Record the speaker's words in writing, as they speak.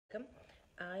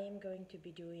I am going to be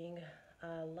doing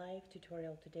a live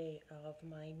tutorial today of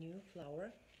my new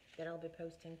flower that I'll be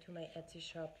posting to my Etsy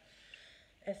shop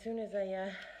as soon as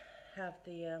I have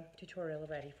the tutorial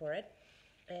ready for it.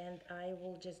 And I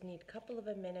will just need a couple of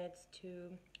minutes to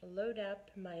load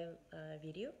up my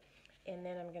video, and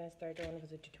then I'm gonna start on with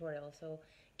the tutorial. So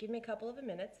give me a couple of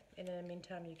minutes, and in the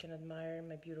meantime you can admire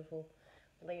my beautiful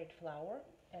layered flower,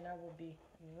 and I will be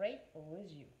right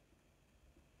with you.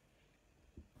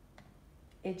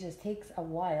 It just takes a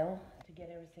while to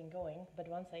get everything going, but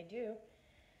once I do,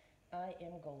 I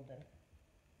am golden.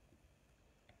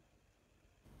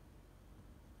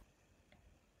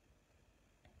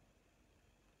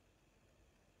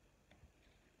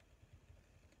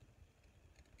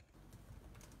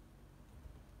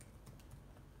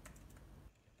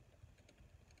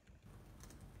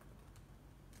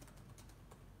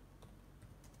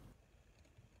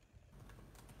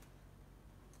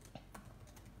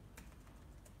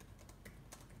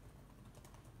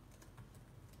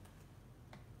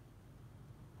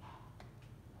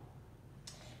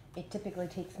 It typically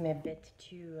takes me a bit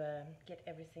to get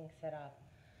everything set up.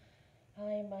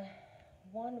 I'm a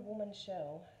one-woman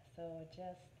show, so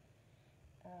just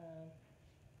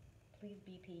please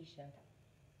be patient.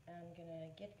 I'm gonna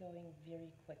get going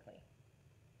very quickly.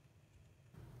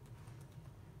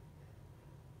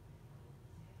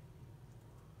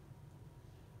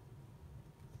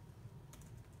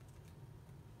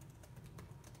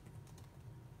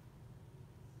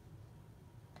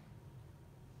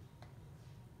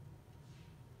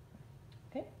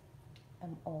 Okay,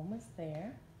 I'm almost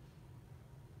there.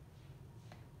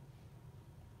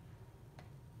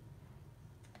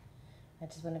 I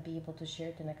just want to be able to share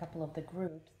it in a couple of the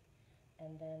groups,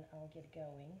 and then I'll get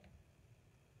going.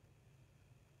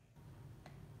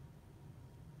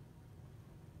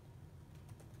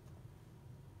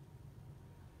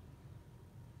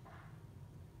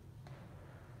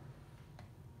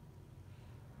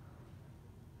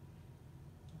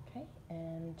 Okay,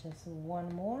 and just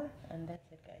one more, and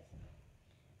that's it, guys.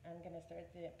 I'm gonna start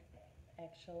the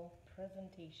actual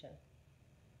presentation.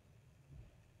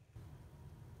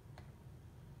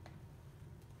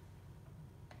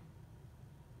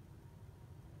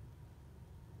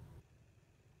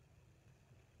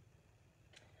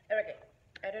 Okay,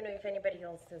 I don't know if anybody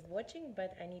else is watching,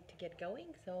 but I need to get going,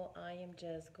 so I am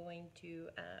just going to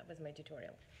with my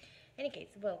tutorial. Any case,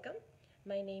 welcome.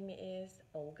 My name is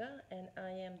Olga, and I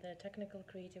am the technical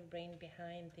creative brain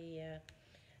behind the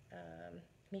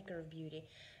MakerOfBeauty.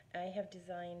 I have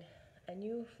designed a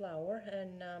new flower,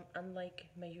 and unlike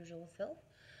my usual self,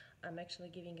 I'm actually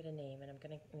giving it a name, and I'm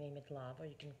going to name it Love, or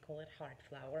you can call it Heart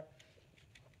Flower.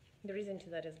 The reason to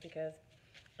that is because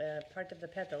part of the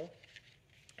petal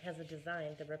has a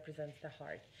design that represents the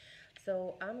heart.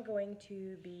 So I'm going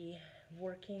to be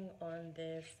working on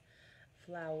this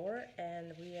flower,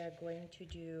 and we are going to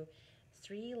do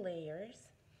 3 layers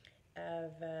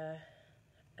of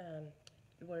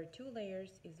where 2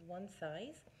 layers is one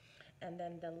size, and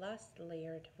then the last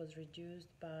layer was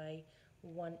reduced by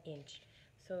 1 inch.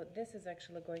 So this is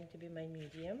actually going to be my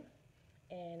medium,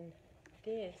 and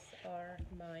these are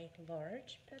my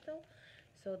large petal.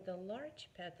 So the large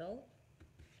petal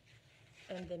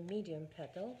and the medium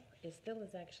petal is still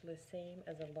is actually the same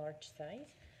as a large size.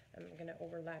 I'm gonna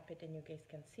overlap it and you guys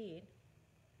can see it,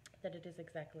 that it is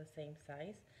exactly the same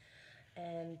size.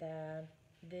 And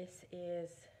this is,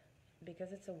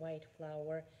 because it's a white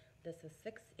flower, this is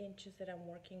 6 inches that I'm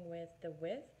working with the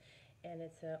width, and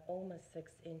it's almost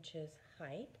 6 inches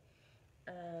height.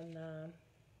 And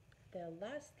the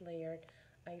last layer,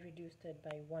 I reduced it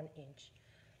by 1 inch.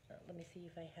 Let me see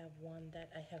if I have one that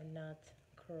I have not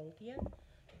curled yet,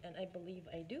 and I believe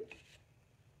I do.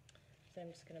 So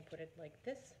I'm just gonna put it like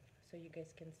this so you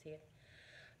guys can see it.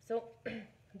 So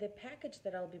the package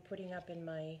that I'll be putting up in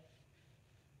my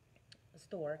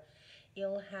store,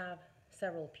 it'll have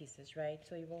several pieces, right?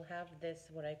 So you will have this,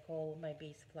 what I call my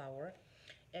base flower,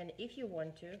 and if you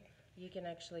want to, you can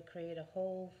actually create a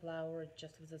whole flower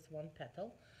just with this one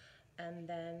petal. And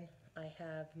then I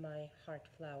have my heart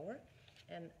flower,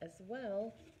 and as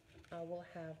well I will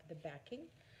have the backing.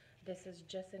 This is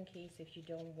just in case if you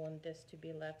don't want this to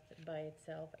be left by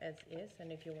itself as is,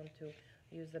 and if you want to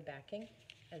use the backing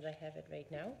as I have it right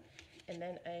now. And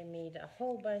then I made a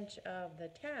whole bunch of the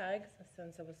tags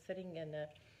since I was sitting and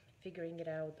figuring it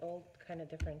out, all kind of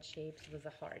different shapes with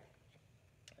a heart.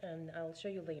 And I'll show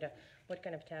you later what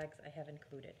kind of tags I have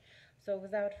included. So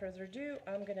without further ado,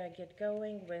 I'm gonna get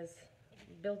going with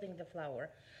building the flower.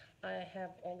 I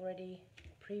have already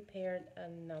prepared a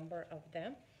number of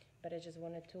them, but I just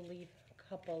wanted to leave a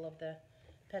couple of the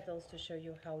petals to show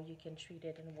you how you can treat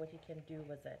it and what you can do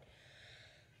with it.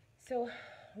 So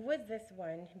with this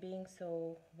one being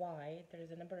so wide,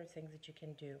 there's a number of things that you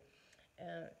can do.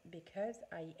 Because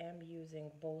I am using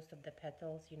both of the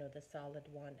petals, you know, the solid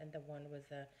one and the one with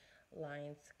the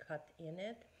lines cut in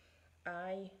it,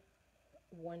 I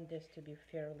want this to be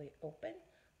fairly open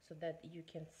so that you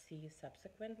can see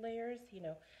subsequent layers, you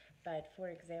know. But for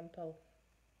example,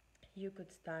 you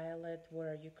could style it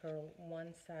where you curl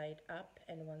one side up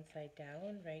and one side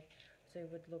down, right? So it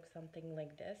would look something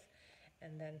like this.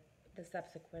 And then the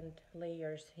subsequent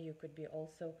layers, you could be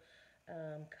also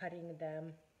cutting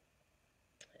them.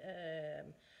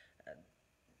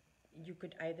 You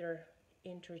could either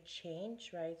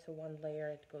interchange, right? So one layer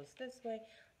it goes this way,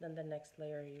 then the next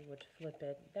layer you would flip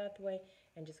it that way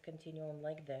and just continue on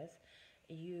like this.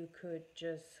 You could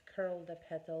just curl the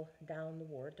petal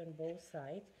downward on both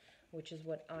sides, which is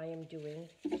what I am doing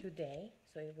today.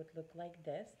 So it would look like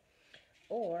this.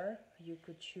 Or you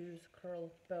could choose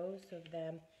curl both of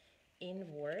them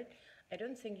inward. I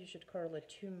don't think you should curl it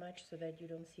too much so that you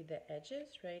don't see the edges,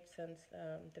 right? Since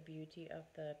the beauty of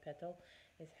the petal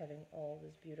is having all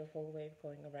this beautiful wave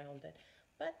going around it.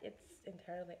 But it's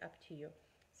entirely up to you.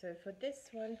 So for this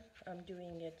one, I'm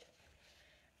doing it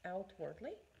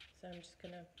outwardly. So I'm just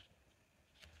gonna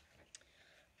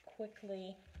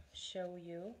quickly show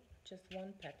you just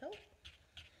one petal,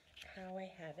 how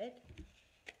I have it.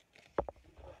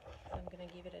 So I'm gonna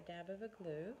give it a dab of a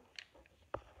glue.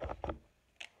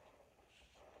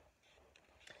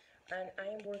 And I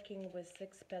am working with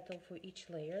 6 petals for each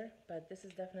layer, but this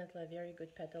is definitely a very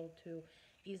good petal to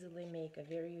easily make a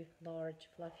very large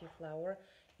fluffy flower,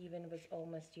 even with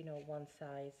almost, you know, one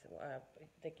size.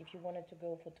 Like if you wanted to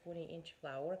go for 20-inch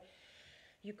flower,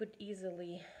 you could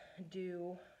easily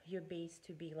do your base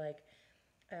to be like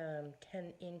 10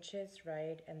 inches,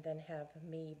 right? And then have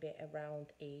maybe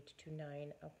around 8 to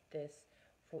 9 of this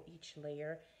for each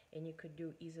layer. And you could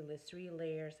do easily 3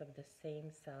 layers of the same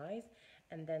size,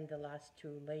 and then the last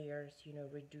 2 layers, you know,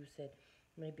 reduce it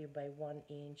maybe by 1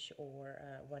 inch or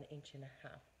 1.5 inches.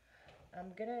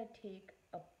 I'm gonna take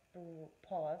a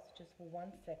pause just for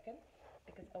 1 second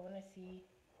because I want to see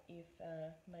if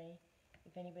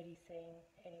if anybody's saying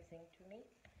anything to me,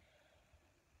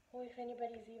 or if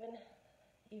anyone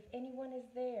is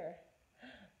there,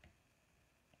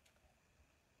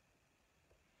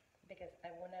 because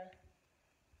I wanna,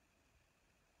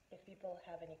 if people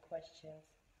have any questions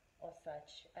or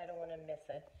such, I don't want to miss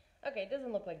it. Okay, it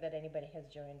doesn't look like that anybody has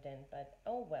joined in, but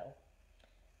oh well.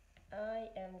 I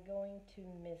am going to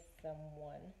miss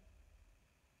someone.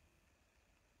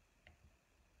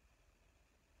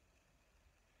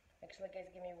 Actually, guys,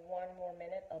 give me 1 more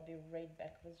minute. I'll be right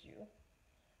back with you.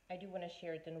 I do want to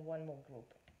share it in one more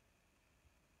group.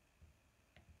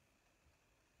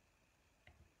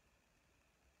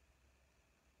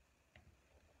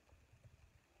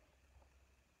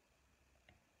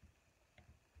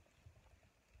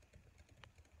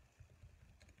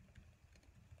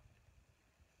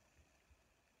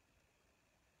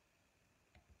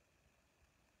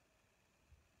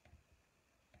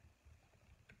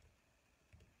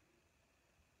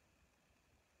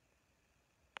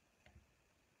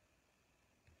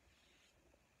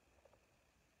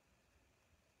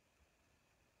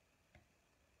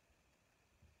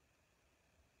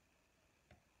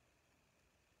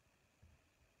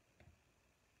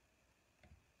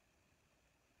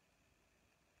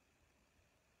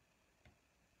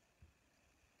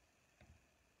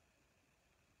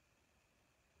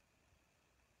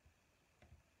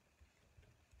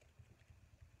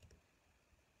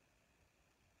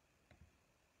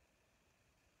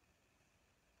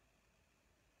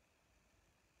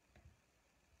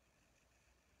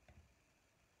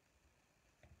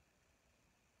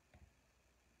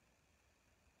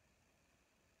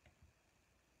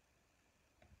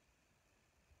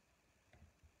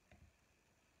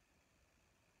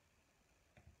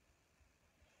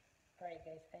 Alright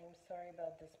guys, I'm sorry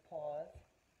about this pause.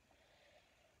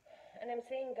 And I'm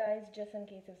saying guys just in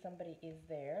case if somebody is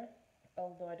there,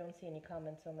 although I don't see any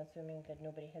comments, so I'm assuming that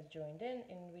nobody has joined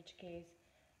in which case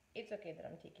it's okay that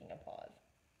I'm taking a pause,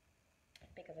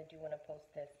 because I do want to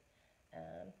post this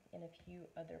in a few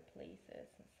other places.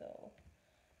 So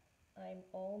I'm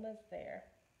almost there.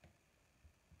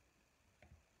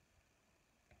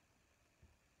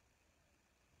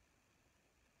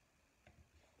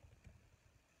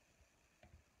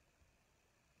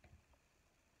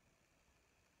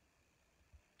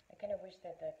 I kind of wish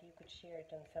that you could share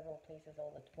it in several places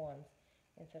all at once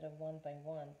instead of one by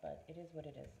one, but it is what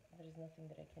it is. There is nothing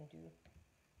that I can do.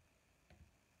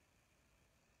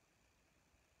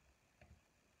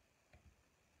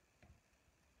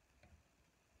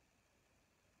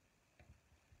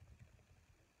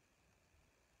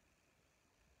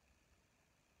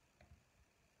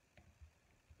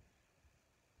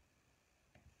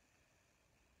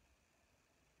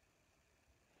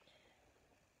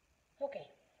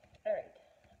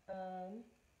 Um,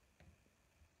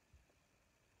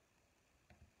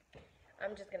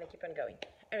 I'm just gonna keep on going.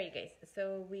 Alright guys,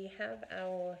 so we have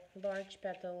our large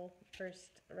petal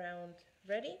first round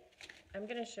ready. I'm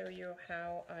gonna show you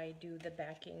how I do the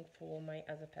backing for my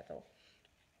other petal.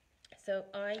 So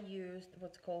I used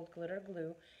what's called glitter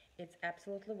glue. It's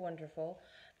absolutely wonderful.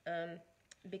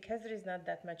 Because there is not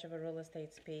that much of a real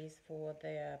estate space for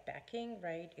the backing,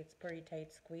 right? It's pretty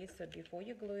tight squeeze. So before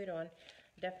you glue it on,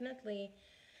 definitely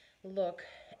look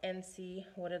and see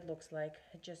what it looks like.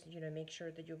 Just, make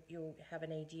sure that you have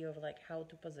an idea of like how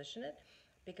to position it,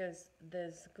 because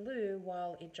this glue,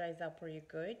 while it dries up pretty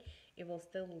good, it will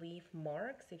still leave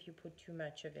marks if you put too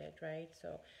much of it, right?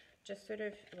 So just sort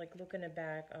of like look in the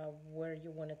back where you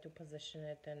wanted to position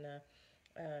it, and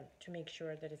to make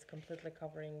sure that it's completely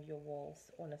covering your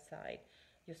walls on the side,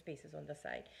 your spaces on the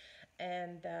side.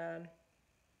 And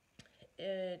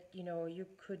you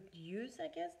could use, I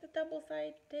guess, the double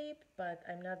side tape, but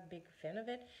I'm not a big fan of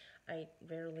it. I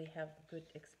rarely have good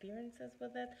experiences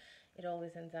with it. It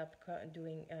always ends up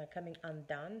coming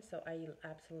undone. So I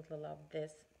absolutely love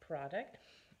this product,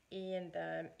 and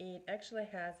it actually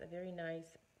has a very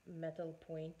nice metal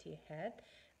pointy head,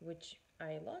 which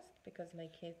I lost because my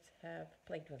kids have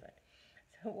played with it.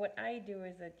 So what I do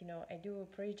is that I do a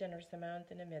pretty generous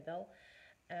amount in the middle,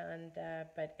 and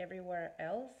but everywhere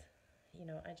else,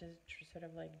 I just sort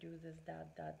of like do this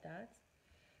dots.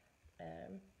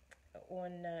 Um,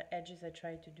 on edges, I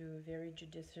try to do very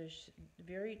judicious,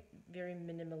 very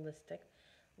minimalistic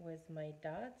with my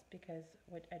dots, because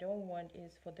what I don't want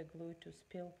is for the glue to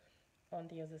spill on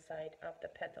the other side of the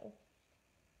petal.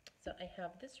 So I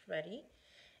have this ready,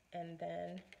 and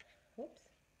then, oops,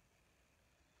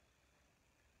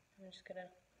 I'm just gonna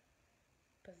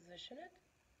position it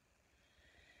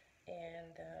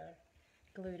and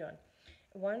glue it on.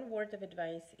 One word of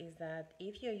advice is that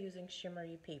if you're using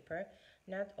shimmery paper,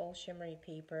 not all shimmery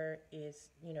paper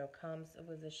comes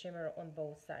with a shimmer on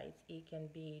both sides. It can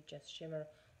be just shimmer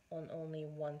on only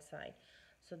one side.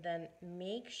 So then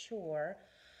make sure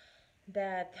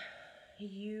that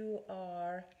you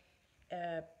are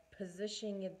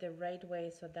positioning it the right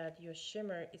way so that your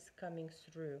shimmer is coming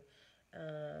through.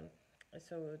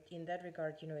 So in that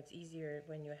regard, it's easier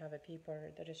when you have a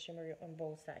paper that is shimmery on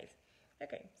both sides.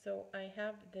 Okay, so I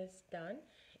have this done,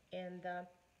 and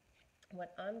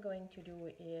what I'm going to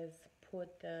do is put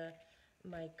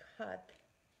my cut,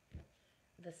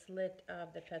 the slit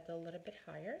of the petal a little bit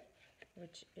higher,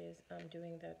 which is, I'm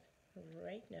doing that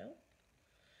right now,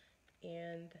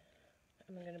 and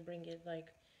I'm going to bring it like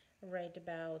right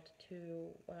about to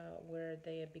where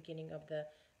the beginning of the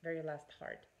very last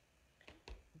heart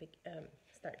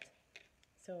starts.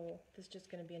 So this is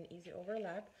just going to be an easy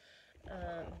overlap.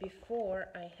 Before,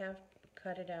 I have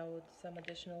cut it out some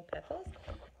additional petals,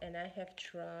 and I have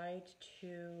tried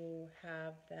to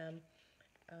have them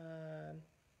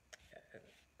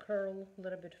curl a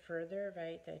little bit further,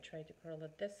 right? I tried to curl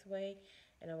it this way,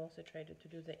 and I also tried to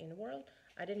do the inward.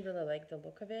 I didn't really like the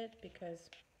look of it, because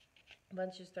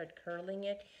once you start curling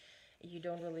it, you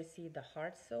don't really see the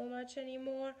heart so much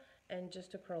anymore, and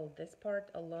just to curl this part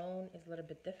alone is a little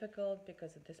bit difficult,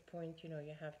 because at this point, you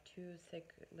have two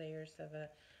thick layers of a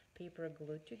paper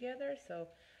glued together. So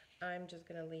I'm just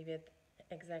gonna leave it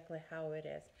exactly how it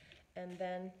is. And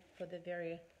then for the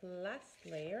very last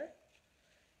layer,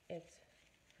 it's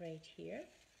right here.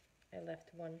 I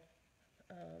left one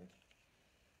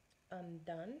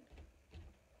undone,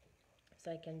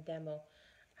 so I can demo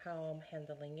how I'm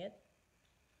handling it.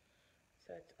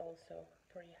 So it's also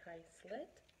pretty high slit.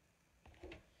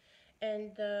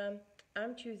 And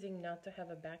I'm choosing not to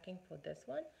have a backing for this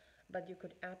one, but you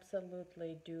could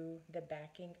absolutely do the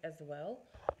backing as well.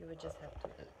 You would just have to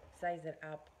size it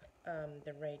up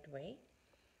the right way.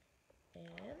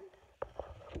 And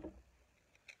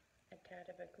a tad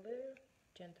of a glue,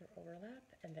 gentle overlap,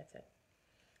 and that's it.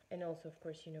 And also, of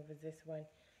course, with this one,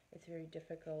 it's very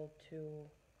difficult to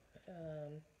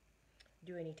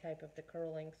do any type of the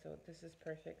curling, so this is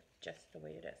perfect just the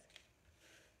way it is.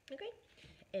 Okay,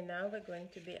 and now we're going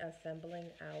to be assembling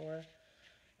our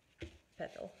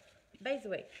petal. By the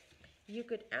way, you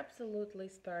could absolutely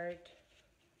start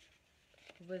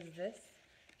with this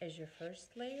as your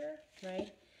first layer,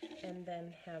 right? And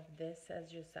then have this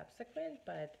as your subsequent,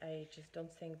 but I just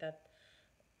don't think that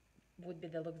would be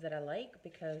the look that I like,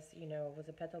 because with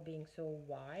the petal being so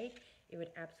wide, it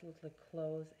would absolutely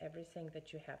close everything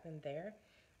that you have in there.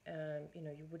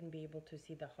 You wouldn't be able to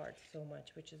see the heart so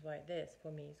much, which is why this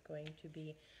for me is going to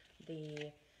be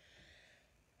the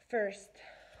first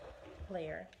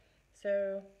layer.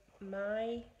 So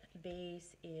my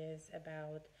base is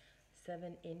about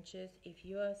 7 inches. If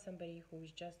you are somebody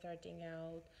who's just starting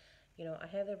out, I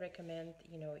highly recommend,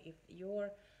 if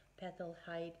your petal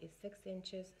height is 6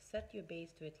 inches, set your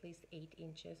base to at least 8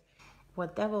 inches.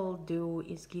 What that will do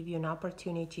is give you an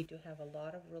opportunity to have a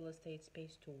lot of real estate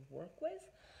space to work with.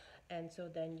 And so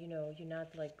then, you're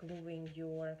not like gluing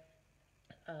your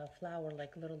flower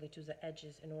like literally to the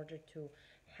edges in order to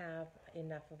have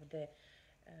enough of the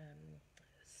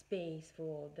space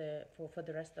for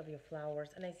the rest of your flowers.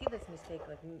 And I see this mistake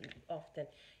like often.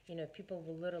 People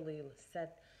will literally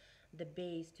set the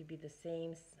base to be the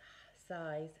same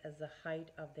size as the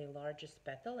height of the largest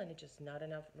petal, and it's just not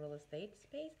enough real estate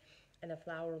space, and the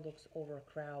flower looks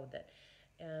overcrowded.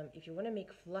 If you want to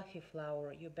make fluffy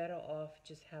flower, you're better off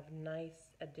just have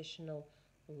nice additional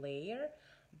layer,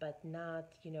 but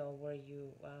not where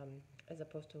you as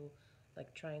opposed to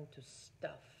like trying to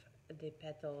stuff the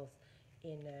petals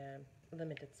in a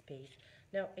limited space.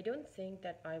 Now, I don't think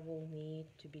that I will need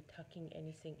to be tucking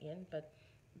anything in, but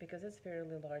because it's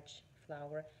fairly large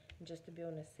flower, just to be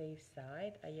on the safe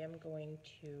side, I am going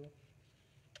to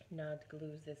not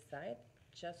glue this side,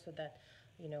 just so that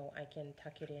I can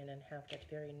tuck it in and have that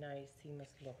very nice seamless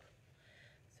look.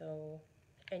 So,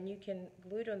 and you can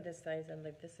glue it on this side and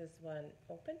leave this is one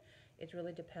open. It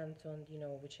really depends on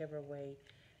whichever way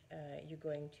you're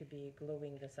going to be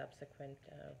gluing the subsequent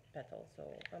petal. So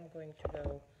I'm going to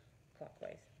go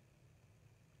clockwise.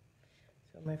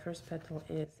 So my first petal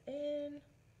is in.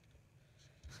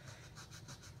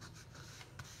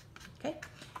 Okay,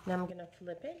 now I'm gonna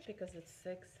flip it because it's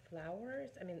 6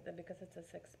 flowers. Because it's a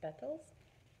 6 petals.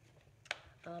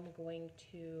 I'm going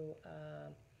to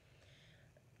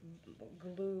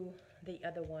glue the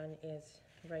other one is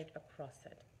right across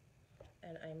it.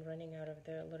 And I'm running out of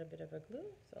there a little bit of a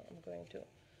glue, so I'm going to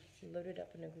load it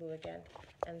up in a glue again.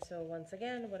 And so once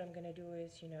again, what I'm going to do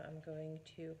is, I'm going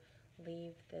to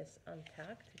leave this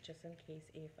untucked just in case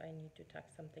if I need to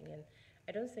tuck something in.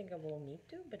 I don't think I will need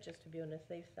to, but just to be on the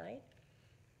safe side,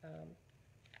 I'm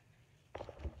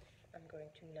going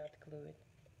to not glue it.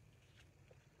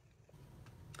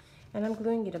 And I'm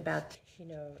gluing it about,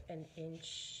 1.5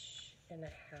 inches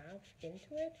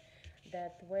into it.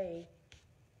 That way,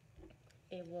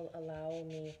 it will allow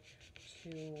me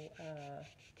to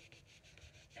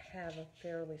have a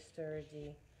fairly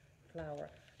sturdy flower.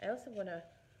 I also want to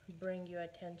bring your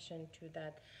attention to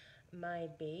that my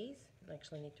base, I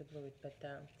actually need to glue it, but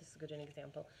this is a good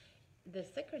example. The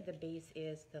thicker the base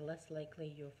is, the less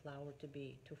likely your flower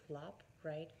to flop,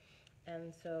 right?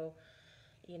 And so,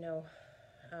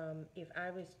 if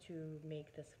I was to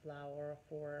make this flower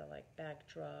for like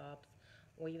backdrops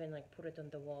or even like put it on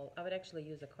the wall, I would actually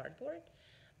use a cardboard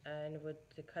and would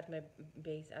cut my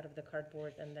base out of the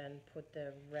cardboard and then put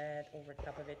the red over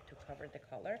top of it to cover the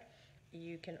color.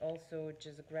 You can also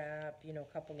just grab, a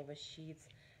couple of sheets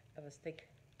of a thick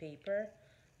paper,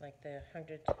 like the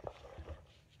 100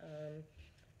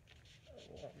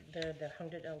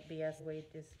 LBS weight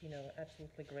is,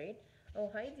 absolutely great. Oh,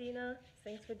 hi Dina,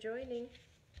 thanks for joining.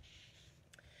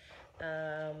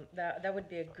 That would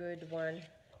be a good one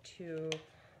to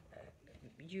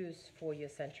use for your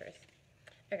centers.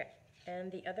 Okay,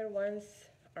 and the other ones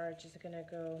are just gonna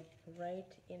go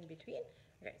right in between.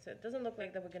 Okay, so it doesn't look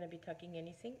like that we're gonna be tucking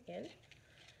anything in.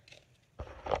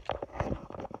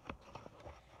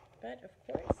 But of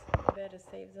course, better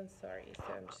safe than sorry.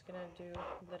 So I'm just gonna do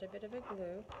a little bit of a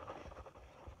glue.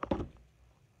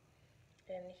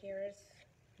 And here's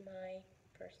my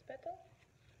first petal.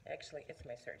 Actually, it's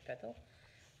my third petal,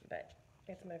 but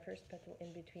it's my first petal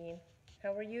in between.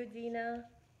 How are you, Dina?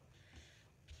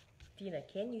 Dina,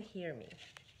 can you hear me?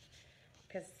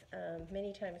 Because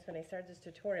many times when I start these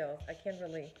tutorials, I can't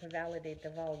really validate the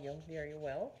volume very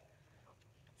well.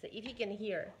 So if you can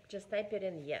hear, just type it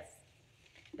in yes.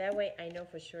 That way I know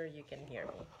for sure you can hear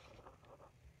me.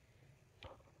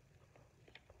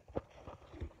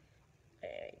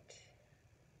 Alright.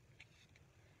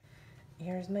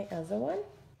 Here's my other one.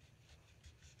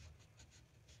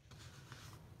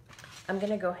 I'm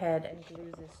going to go ahead and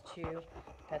glue these 2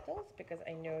 petals because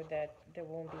I know that there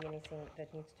won't be anything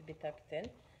that needs to be tucked in.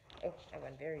 Oh, I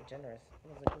went very generous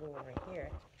with the glue over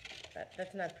here, but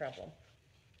that's not a problem.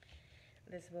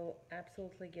 This will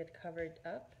absolutely get covered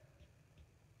up.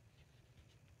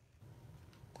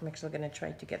 I'm actually going to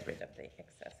try to get rid of the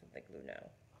excess of the glue now.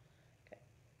 Okay.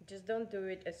 Just don't do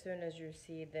it as soon as you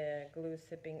see the glue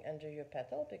sipping under your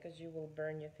petal because you will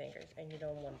burn your fingers and you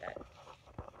don't want that.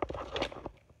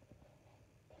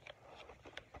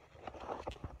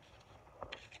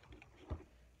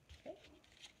 Okay.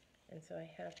 And so I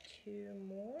have 2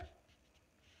 more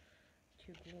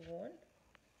to glue on.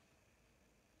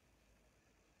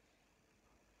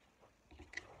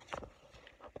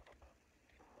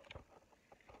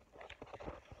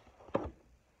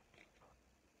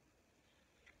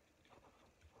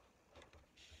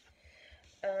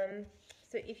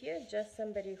 So if you're just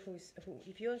somebody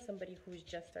if you're somebody who's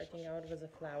just starting out with the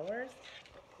flowers,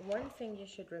 one thing you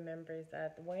should remember is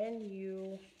that when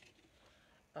you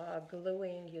are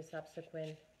gluing your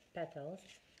subsequent petals,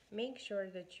 make sure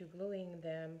that you're gluing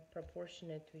them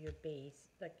proportionate to your base.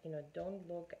 Like, don't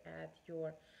look at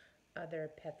your other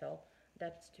petal.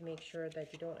 That's to make sure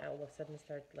that you don't all of a sudden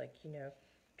start, like,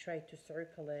 try to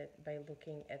circle it by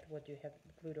looking at what you have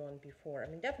glued on before. I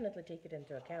mean, definitely take it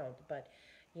into account, but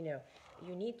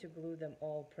you need to glue them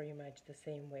all pretty much the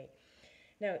same way.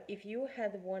 Now, if you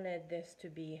had wanted this to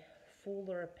be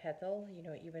fuller petal,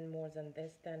 even more than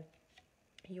this, then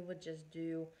you would just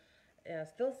do,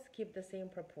 still keep the same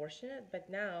proportionate, but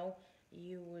now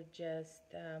you would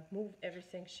just move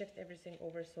everything, shift everything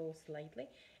over so slightly,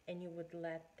 and you would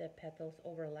let the petals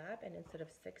overlap, and instead of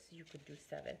 6, you could do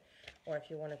 7. Or if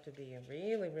you want it to be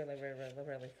really, really, really, really,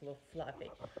 really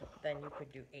fluffy, then you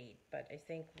could do 8. But I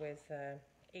think with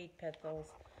 8 petals,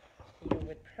 you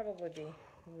would probably be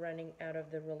running out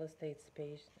of the real estate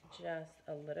space just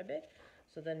a little bit.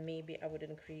 So then maybe I would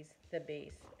increase the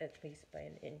base at least by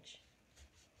an inch.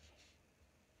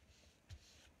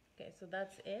 Okay, so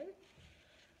that's in.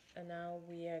 And now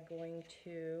we are going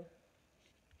to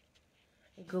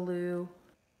glue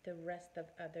the rest of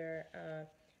other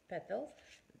petals.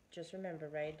 Just remember,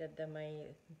 right, that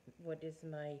what is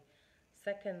my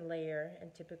second layer,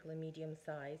 and typically medium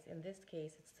size. In this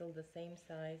case, it's still the same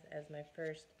size as my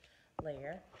first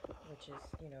layer, which is,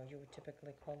 you would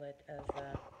typically call it as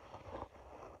a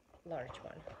large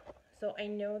one. So I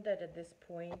know that at this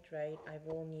point, right, I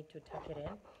will need to tuck it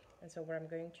in. And so what I'm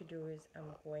going to do is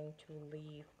I'm going to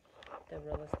leave the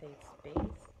real estate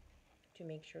space to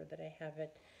make sure that I have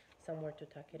it somewhere to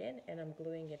tuck it in, and I'm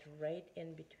gluing it right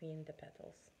in between the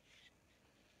petals.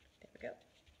 There we go.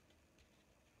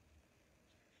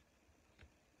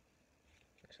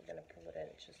 Actually, I'm going to pull it in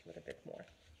just a little bit more.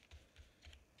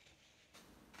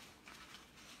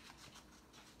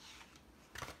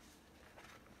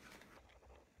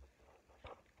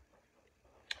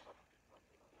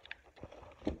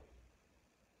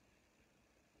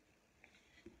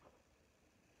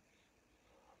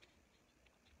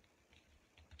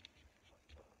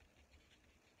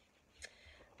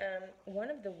 One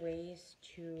of the ways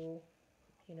to,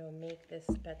 make this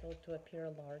petal to appear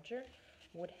larger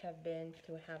would have been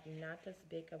to have not as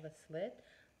big of a slit,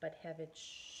 but have it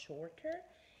shorter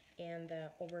and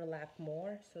overlap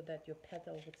more so that your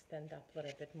petal would stand up a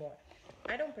little bit more.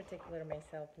 I don't particularly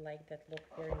myself like that look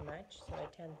very much, so I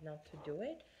tend not to do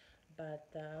it, but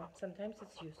sometimes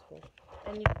it's useful.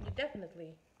 And you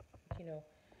definitely,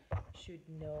 should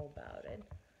know about it.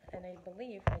 And I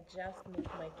believe I just moved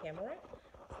my camera,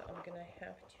 so I'm gonna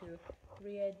have to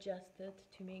readjust it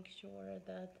to make sure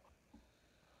that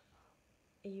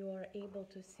you are able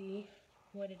to see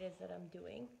what it is that I'm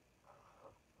doing.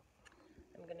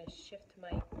 I'm gonna shift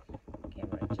my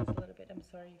camera just a little bit. I'm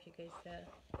sorry if you guys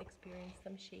experience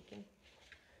some shaking.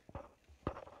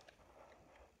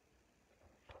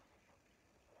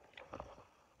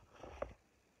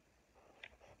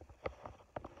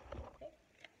 Okay.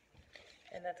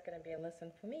 And that's gonna be a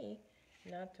lesson for me,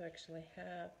 not to actually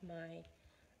have my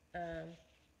okay,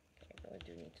 I really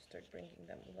do need to start bringing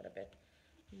them a little bit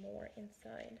more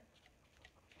inside.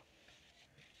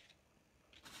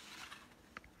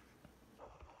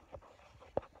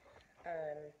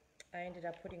 I ended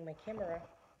up putting my camera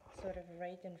sort of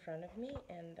right in front of me,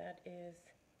 and that is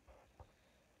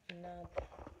not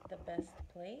the best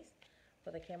place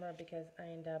for the camera because I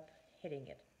end up hitting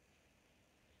it.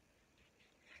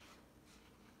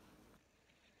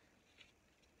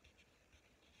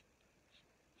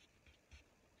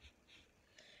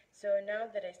 So now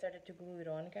that I started to glue it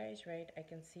on, guys, right, I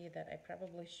can see that I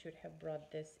probably should have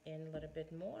brought this in a little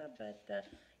bit more, but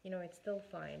it's still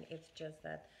fine. It's just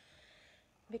that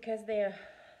because they are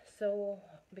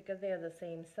the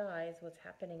same size, what's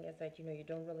happening is that you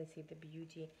don't really see the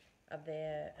beauty of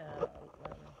the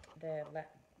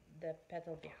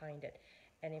petal behind it.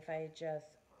 And if I just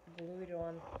glue it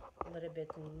on a little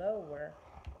bit lower,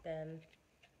 then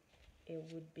it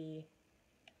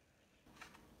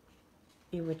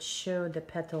would show the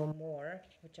petal more,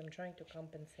 which I'm trying to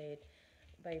compensate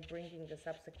by bringing the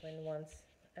subsequent ones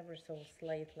ever so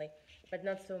slightly, but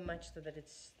not so much so that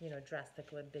it's,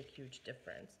 drastically big, huge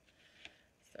difference.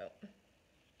 So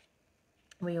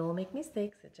we all make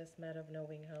mistakes. It's just a matter of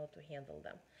knowing how to handle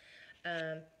them.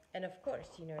 And of course,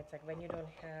 it's like when you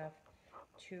don't have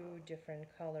 2 different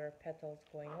color petals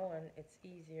going on, it's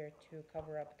easier to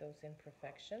cover up those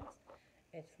imperfections.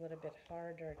 It's a little bit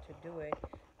harder to do it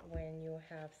when you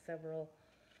have several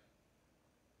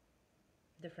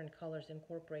different colors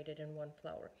incorporated in one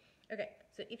flower. Okay,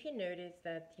 so if you notice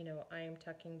that, you know, I am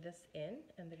tucking this in,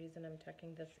 and the reason I'm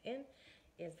tucking this in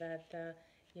is that,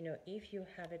 you know, if you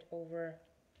have it over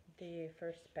the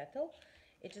first petal,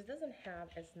 it just doesn't have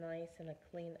as nice and a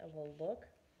clean of a look,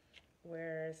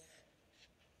 whereas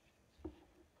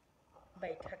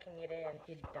by tucking it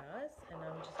in, it does. And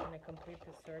I'm just going to complete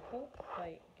the circle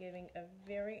by giving a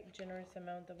very generous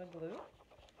amount of a glue.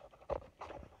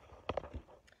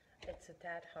 It's a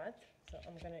tad hot, so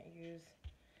I'm going to use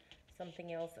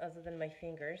something else other than my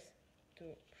fingers to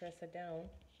press it down.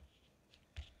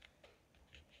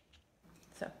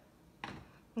 So,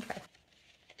 okay.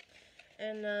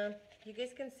 And you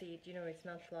guys can see it, you know, it's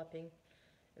not flopping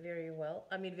very well.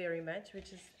 I mean, very much,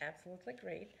 which is absolutely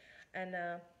great. And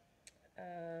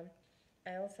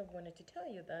I also wanted to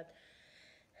tell you that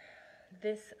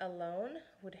this alone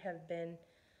would have been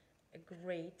a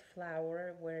great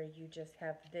flower where you just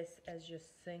have this as your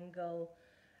single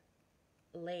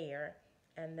layer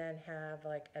and then have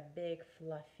like a big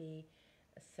fluffy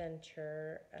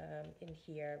center in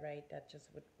here, right? That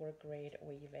just would work great.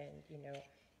 Or even, you know,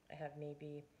 I have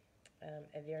maybe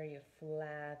a very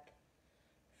flat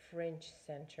fringe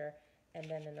center and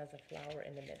then another flower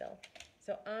in the middle.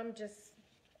 So I'm just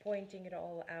pointing it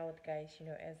all out, guys, you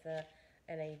know, as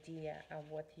an idea of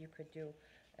what you could do.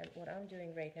 And what I'm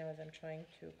doing right now is I'm trying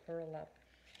to curl up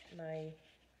my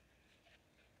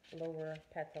lower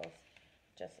petals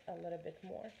just a little bit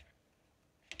more.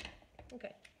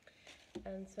 Okay,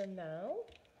 and so now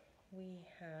we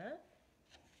have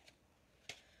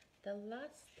the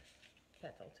last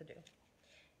petal to do.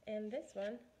 And this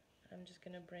one, I'm just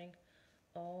gonna bring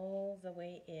all the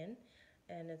way in,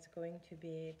 and it's going to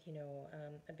be, you know,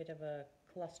 a bit of a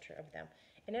cluster of them.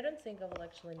 And I don't think I will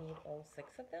actually need all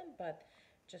 6 of them, but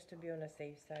just to be on a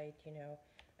safe side, you know,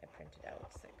 I printed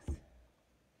out 6.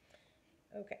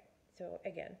 Okay, so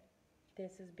again,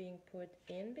 this is being put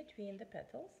in between the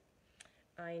petals.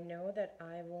 I know that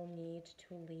I will need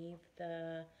to leave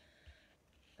the,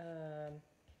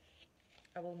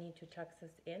 I will need to tuck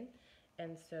this in,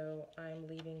 and so I'm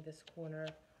leaving this corner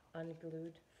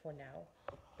unglued for now.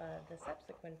 But the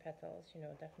subsequent petals, you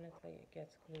know, definitely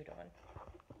gets glued on.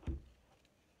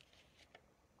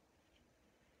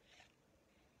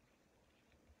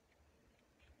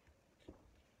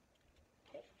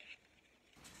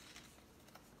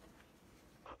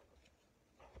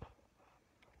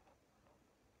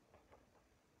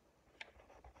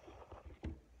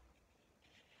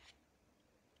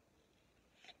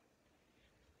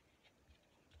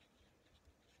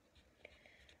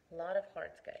 A lot of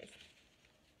hearts, guys.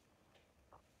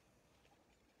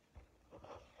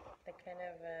 They're kind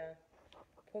of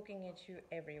poking at you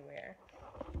everywhere.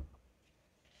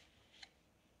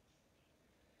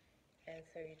 And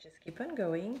so you just keep on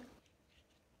going.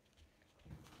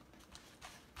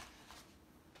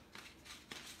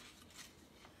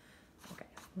 Okay,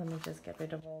 let me just get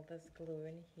rid of all this glue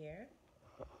in here.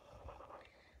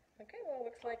 Okay, well,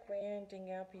 looks like we're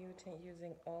ending up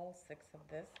using all 6 of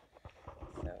this.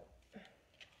 So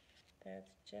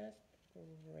that's just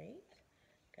great.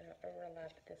 Gonna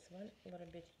overlap this one a little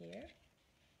bit here.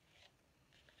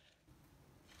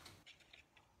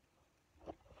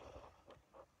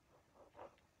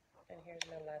 And here's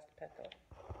my last petal.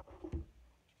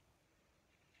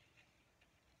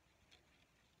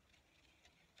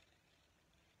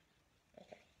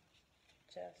 Okay,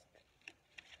 just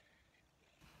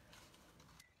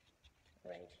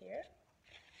right here.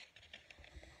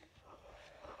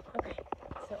 Okay,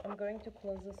 so I'm going to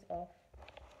close this off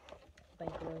by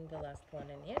gluing the last one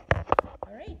in here.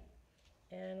 All right,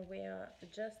 and we are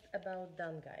just about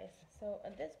done, guys. So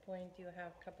at this point, you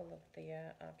have a couple of the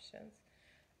options.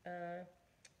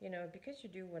 You know, because you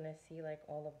do want to see like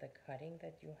all of the cutting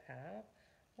that you have,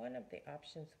 one of the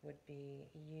options would be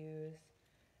use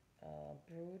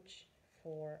brooch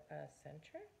for a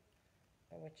center,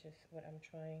 which is what I'm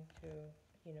trying to,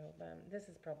 you know, this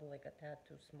is probably like a tad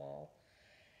too small.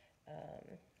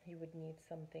 You would need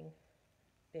something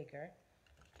bigger,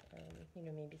 you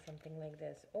know, maybe something like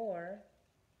this, or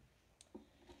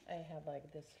I have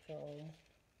like this foam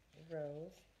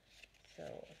rose, so,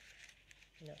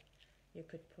 you know, you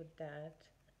could put that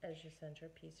as your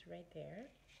centerpiece right there.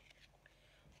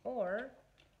 Or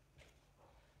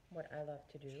what I love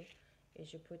to do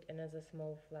is you put another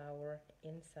small flower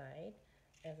inside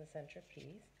as a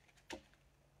centerpiece.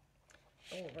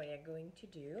 And we are going to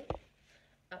do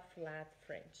a flat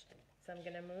fringe. So I'm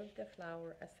going to move the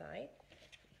flower aside,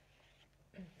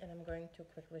 and I'm going to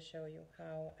quickly show you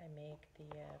how I make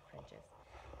the fringes.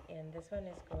 And this one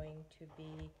is going to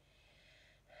be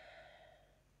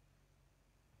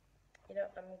You know,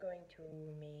 I'm going to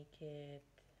make it,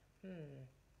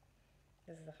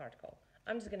 this is a hard call.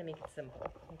 I'm just gonna make it simple,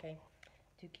 okay?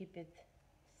 To keep it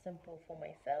simple for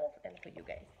myself and for you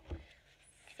guys.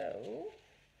 So,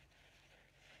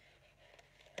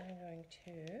 I'm going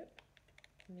to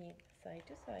meet side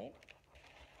to side,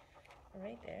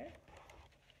 right there.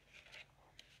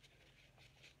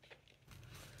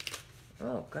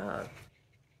 Oh God.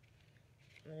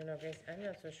 You know, guys, I'm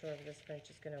not so sure if this French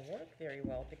is gonna work very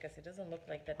well because it doesn't look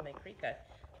like that my Cricut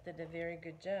did a very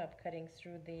good job cutting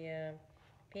through the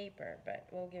paper, but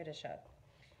we'll give it a shot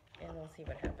and we'll see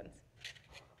what happens.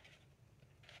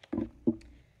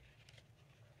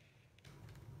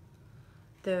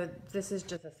 This is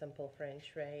just a simple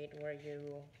French, right, where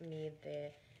you meet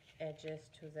the edges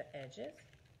to the edges.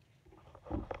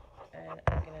 And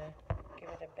I'm gonna give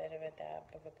it a bit of a dab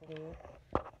of a glue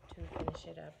to finish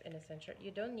it up in the center.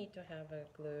 You don't need to have a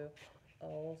glue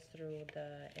all through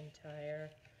the entire,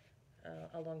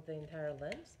 along the entire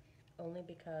lens, only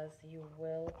because you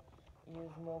will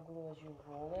use more glue as you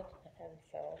roll it, and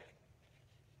so,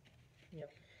 you know,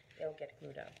 it'll get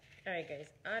glued up. Alright guys,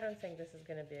 I don't think this is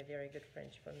going to be a very good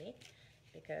French for me,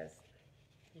 because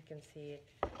you can see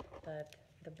that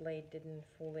the blade didn't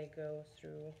fully go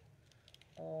through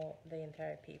all the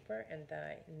entire paper, and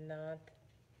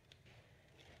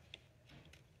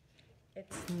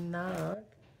it's not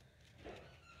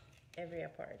every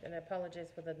part. And I apologize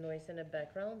for the noise in the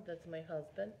background. That's my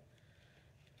husband.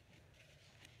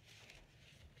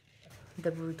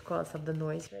 The root cause of the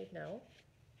noise right now.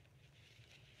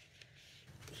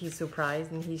 He's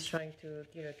surprised and he's trying to,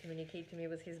 you know, communicate to me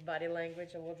with his body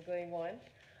language of what's going on,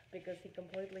 because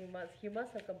he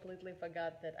must have completely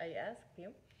forgot that I asked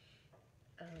him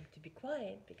to be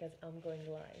quiet because I'm going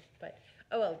live. But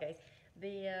oh well, guys,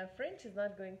 the French is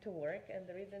not going to work, and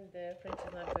the reason the French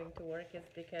is not going to work is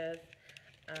because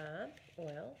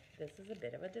well, this is a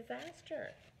bit of a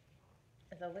disaster.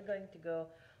 So we're going to go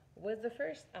with the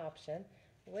first option,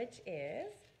 which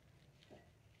is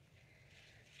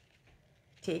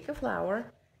take a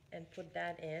flower and put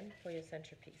that in for your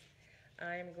centerpiece.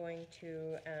 I'm going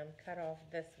to cut off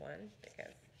this one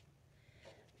because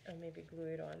I'll maybe glue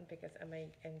it on because I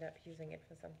might end up using it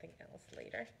for something else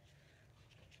later.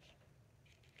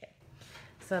 Okay,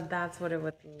 so that's what it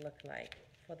would look like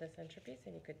for the centerpiece,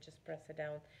 and you could just press it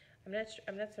down.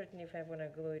 I'm not certain if I want to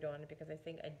glue it on because I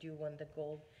think I do want the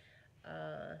gold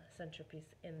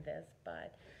centerpiece in this,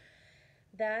 but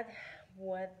that's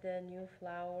what the new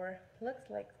flower looks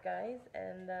like, guys.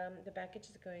 And the package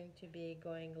is going to be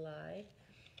going live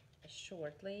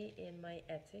shortly in my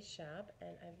Etsy shop,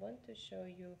 and I want to show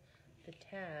you the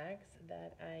tags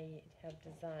that I have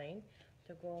designed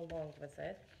to go along with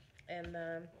it. And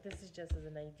this is just as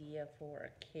an idea for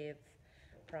a kids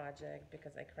project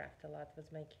because I craft a lot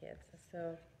with my kids.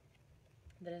 So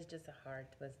there is just a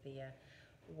heart with the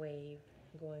wave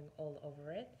going all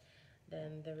over it.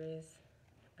 Then there is,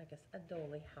 I guess, a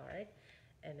dolly heart,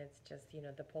 and it's just, you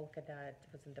know, the polka dot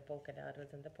wasn't the polka dot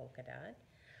wasn't the polka dot.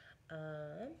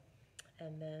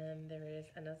 And then there is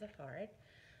another heart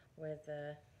with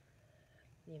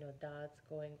you know, dots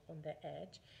going on the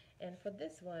edge. And for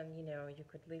this one, you know, you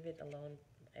could leave it alone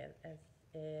as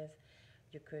is.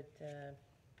 You could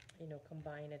you know,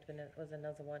 combine it with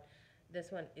another one.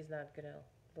 This one is not gonna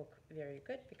look very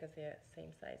good because they're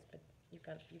same size, but you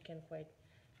can quite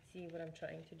see what I'm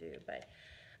trying to do. But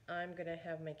I'm gonna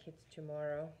have my kids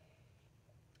tomorrow,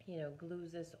 you know, glue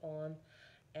this on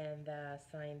and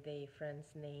sign their friends'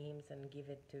 names and give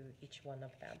it to each one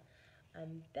of them.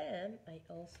 And then I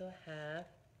also have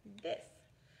this.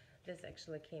 This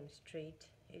actually came straight,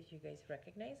 if you guys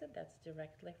recognize it, that's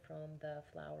directly from the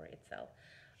flower itself.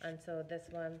 And so this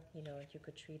one, you know, you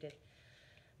could treat it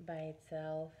by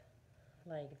itself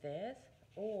like this,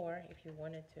 or if you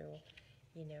wanted to,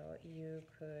 you know, you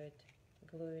could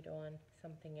glue it on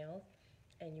something else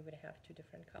and you would have two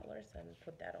different colors and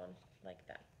put that on like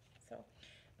that. So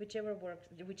whichever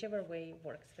way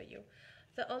works for you.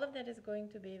 So all of that is going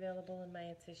to be available in my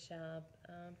Etsy shop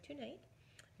tonight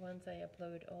once I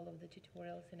upload all of the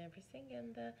tutorials and everything.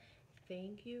 And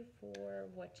thank you for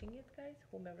watching it, guys,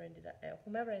 whomever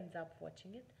ends up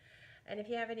watching it. And if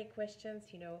you have any questions,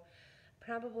 you know,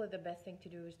 probably the best thing to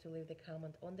do is to leave the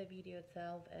comment on the video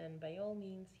itself, and by all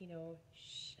means, you know,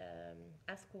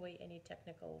 ask away any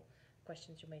technical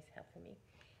questions you might have for me.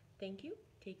 Thank you.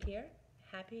 Take care.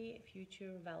 Happy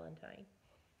future Valentine.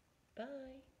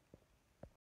 Bye.